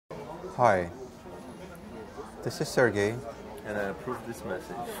Hi, this is Sergey. And I approve this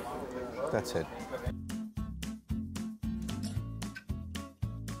message. That's it.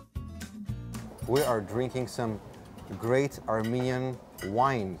 We are drinking some great Armenian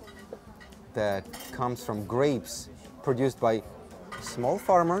wine that comes from grapes produced by small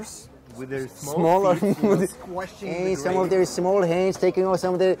farmers. With their small feet, squashing the some of their small hands taking out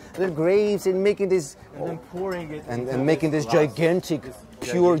some of the grapes and making this and then pouring it and making this gigantic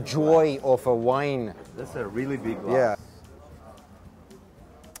pure joy of a wine. That's a really big glass. Yeah.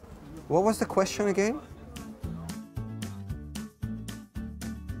 What was the question again?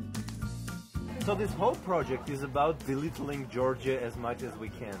 So this whole project is about belittling Georgia as much as we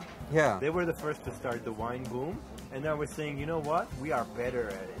can. Yeah. They were the first to start the wine boom, and now we're saying, you know what? We are better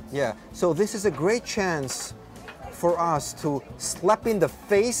at it. Yeah. So this is a great chance for us to slap in the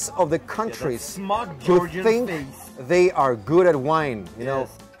face of the countries smug who Georgian think face. they are good at wine. You know.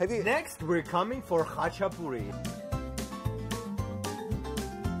 Have you? Next, we're coming for Khachapuri.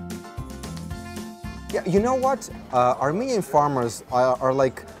 Yeah. You know what? Armenian farmers are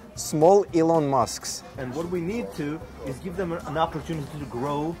like small Elon Musks. And what we need to is give them an opportunity to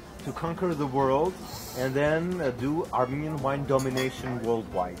grow, to conquer the world, and then do Armenian wine domination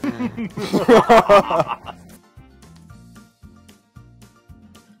worldwide.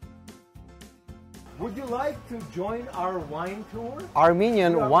 Would you like to join our wine tour?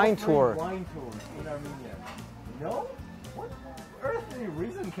 Armenian wine tour. Wine tour in Armenia. No? What earthly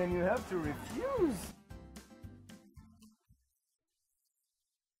reason can you have to refuse?